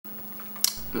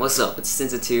What's up? It's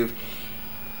StinzaTube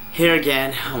here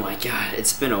again. Oh my god,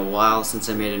 it's been a while since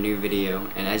I made a new video,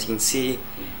 and as you can see,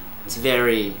 it's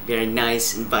very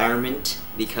nice environment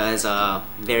because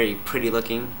very pretty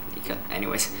looking.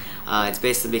 Anyways, it's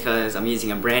basically because I'm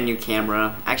using a brand new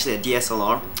camera, actually a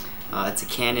DSLR. It's a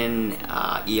Canon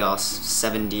EOS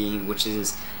 7D, which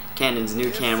is Canon's new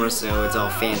camera, so it's all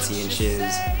fancy and shiz.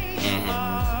 And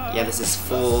yeah, this is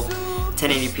full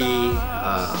 1080p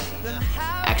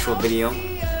actual video.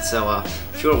 So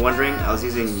if you were wondering, I was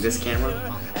using this camera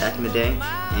back in the day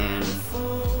and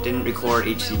didn't record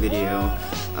HD video.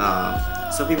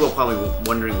 Some people are probably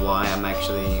wondering why I'm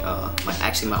actually,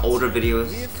 my older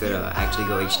videos could actually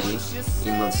go HD,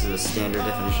 even though this is a standard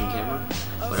definition camera.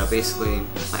 But basically,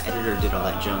 my editor did all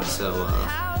that junk, so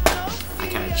I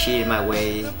kind of cheated my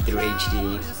way through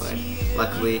HD. But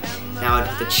luckily, now I don't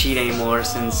have to cheat anymore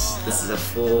since this is a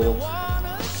full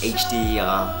HD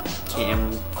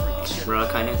camera,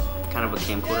 kind of a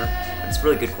camcorder. It's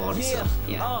really good quality, so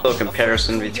yeah. A little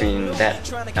comparison between that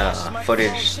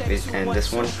footage and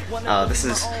this one. This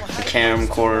is the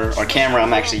camcorder or camera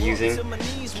I'm actually using,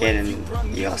 Canon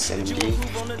EOS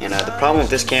 7D. And the problem with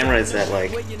this camera is that,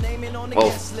 like,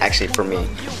 well, actually for me,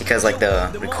 because like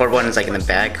the record button is like in the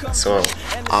back, so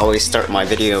I always start my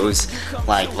videos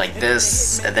like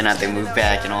this, and then I have to move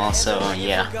back and all. So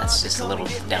yeah, that's just a little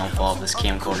downfall of this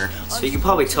camcorder. So you can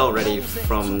probably tell already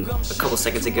from a couple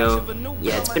seconds ago,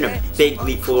 yeah, it's been a big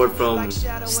leap forward from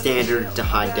standard to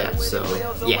high def, so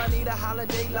yeah.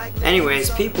 Anyways,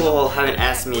 people haven't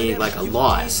asked me like a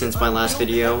lot since my last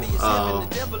video,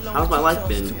 how's my life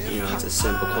been? You know, it's a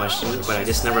simple question, but I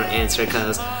just never answer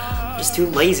because I'm just too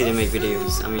lazy to make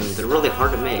videos. I mean, they're really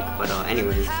hard to make, but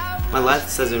anyways, my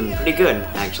life has been pretty good,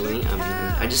 actually. I mean,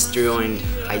 I just joined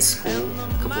high school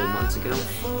a couple of months ago,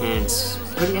 and it's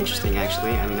pretty interesting,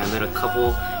 actually. I mean, I met a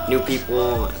couple new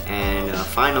people, and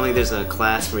finally there's a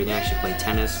class where you can actually play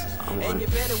tennis.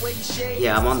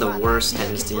 I'm on the worst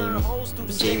tennis team,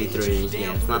 JV3.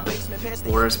 Yeah, it's not the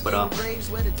worst, but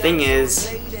thing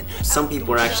is, some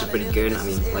people are actually pretty good. I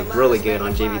mean, like really good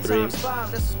on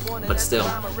JV3, but still,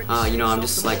 you know, I'm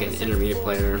just like an intermediate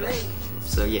player.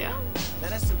 So yeah.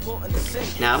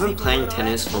 Now I've been playing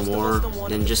tennis for more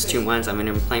than just 2 months. I mean,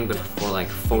 I've been playing for like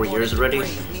 4 years already,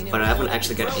 but I haven't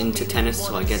actually got into tennis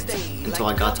until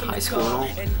I got to high school and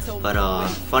all. But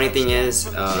funny thing is,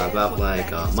 about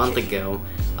like a month ago,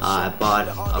 I bought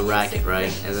a racket,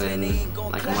 right? And then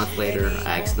like a month later,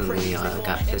 I accidentally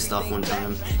got pissed off one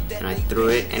time and I threw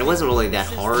it, and it wasn't really that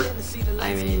hard.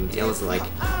 I mean, it was like,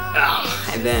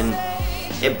 and then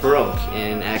it broke.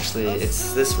 And actually,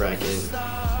 it's this racket.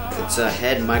 It's a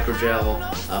head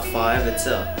MicroGel 5. It's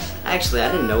actually,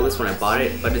 I didn't know this when I bought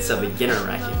it, but it's a beginner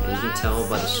racket, and you can tell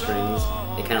by the strings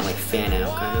they kind of like fan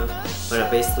out, kind of. But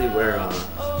I basically wear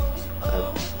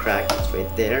a crack right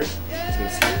there, as you can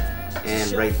see,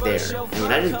 and right there. I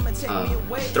mean, I didn't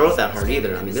throw it that hard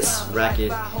either. I mean, this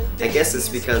racket, I guess it's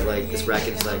because like this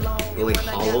racket is like really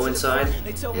hollow inside,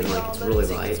 and like it's really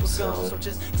light. So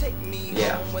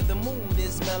yeah.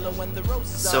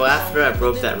 So after I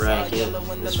broke that racket,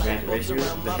 this racket right here,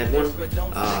 the head one,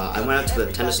 I went out to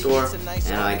the tennis store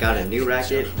and I got a new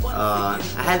racket. I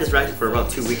had this racket for about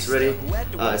 2 weeks already.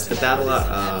 It's the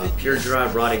Babolat Pure Dry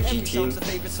Roddick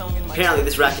GT. Apparently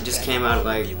this racket just came out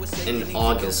like in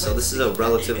August, so this is a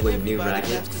relatively new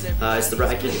racket. It's the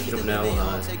racket, if you don't know,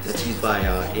 that's used by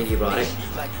Roddick.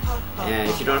 And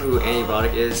if you don't know who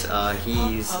Roddick is,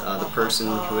 he's the person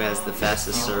who has the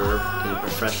fastest serve in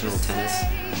professional tennis.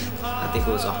 I think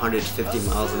it was 150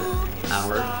 miles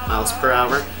per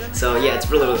hour. So yeah, it's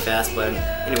really fast. But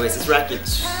anyways, this racket,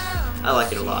 I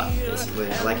like it a lot.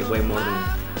 Basically, I like it way more than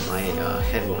my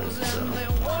head one. So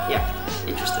yeah,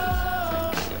 interesting.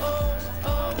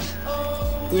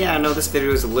 Yeah, I know this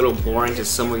video is a little boring to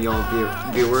some of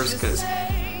y'all viewers, because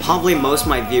probably most of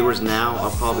my viewers now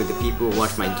are probably the people who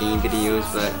watch my game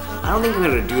videos, but I don't think I'm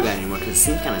gonna do that anymore because it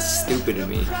seems kind of stupid to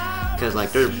me. Because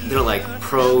like they're like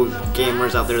pro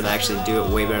gamers out there that actually do it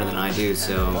way better than I do,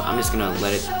 so I'm just gonna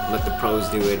let the pros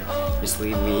do it. Just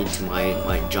leave me to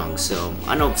my junk. So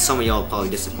I know some of y'all are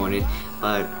probably disappointed,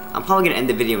 but I'm probably gonna end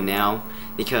the video now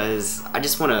because I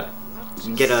just want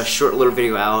to get a short little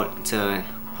video out to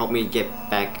help me get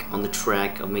back on the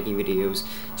track of making videos.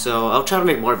 So I'll try to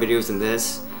make more videos than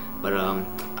this, but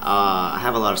I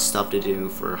have a lot of stuff to do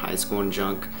for high school and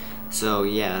junk. So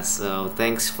yeah, so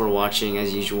thanks for watching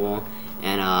as usual,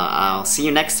 and I'll see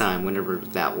you next time, whenever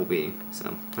that will be.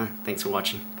 So thanks for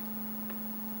watching.